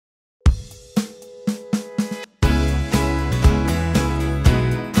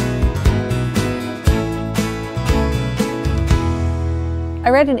I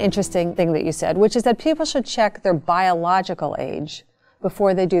read an interesting thing that you said, which is that people should check their biological age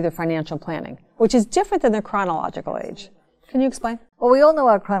before they do their financial planning, which is different than their chronological age. Can you explain? Well, we all know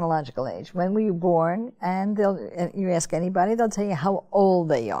our chronological age. When we were born, and you ask anybody, they'll tell you how old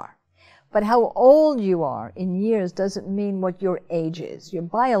they are. But how old you are in years doesn't mean what your age is. Your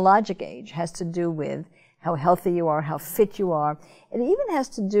biologic age has to do with how healthy you are, how fit you are. It even has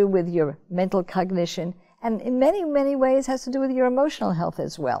to do with your mental cognition, and in many, many ways has to do with your emotional health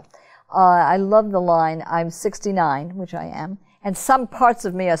as well. I love the line, I'm 69, which I am, and some parts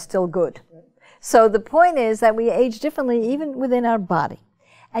of me are still good. So the point is that we age differently even within our body.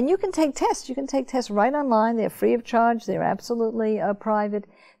 And you can take tests. You can take tests right online. They're free of charge. They're absolutely private.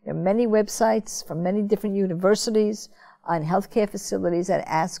 There are many websites from many different universities and healthcare facilities that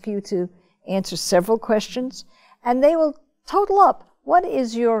ask you to answer several questions, and they will total up what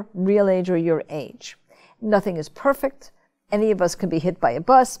is your real age or your age. Nothing is perfect. Any of us can be hit by a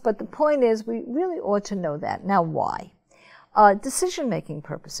bus, but the point is we really ought to know that. Now, why? Decision-making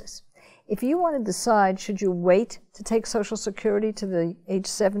purposes. If you want to decide, should you wait to take Social Security to the age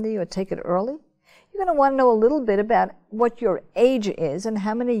 70 or take it early, you're going to want to know a little bit about what your age is and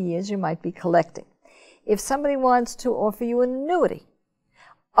how many years you might be collecting. If somebody wants to offer you an annuity,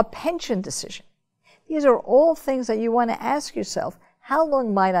 a pension decision, these are all things that you want to ask yourself, how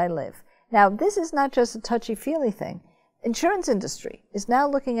long might I live? Now, this is not just a touchy-feely thing. Insurance industry is now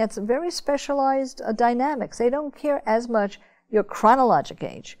looking at some very specialized dynamics. They don't care as much your chronologic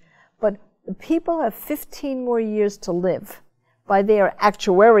age, but the people who have 15 more years to live by their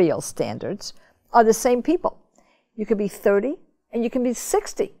actuarial standards are the same people. You could be 30 and you can be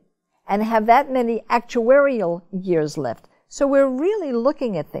 60 and have that many actuarial years left. So we're really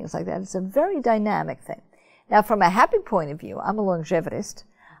looking at things like that. It's a very dynamic thing. Now, from a happy point of view, I'm a longevitist.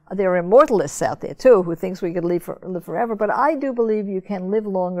 There are immortalists out there, too, who thinks we could live forever. But I do believe you can live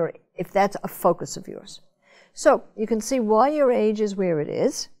longer if that's a focus of yours. So you can see why your age is where it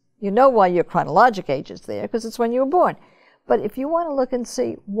is. You know why your chronologic age is there, because it's when you were born. But if you want to look and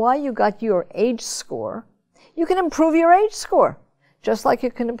see why you got your age score, you can improve your age score, just like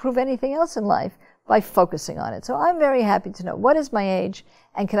you can improve anything else in life by focusing on it. So I'm very happy to know what is my age,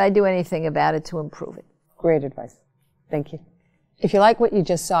 and can I do anything about it to improve it? Great advice. Thank you. If you like what you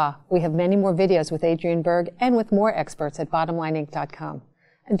just saw, we have many more videos with Adriane Berg and with more experts at bottomlineinc.com.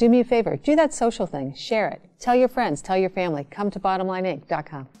 And do me a favor, do that social thing, share it, tell your friends, tell your family, come to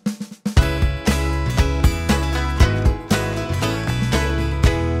bottomlineinc.com.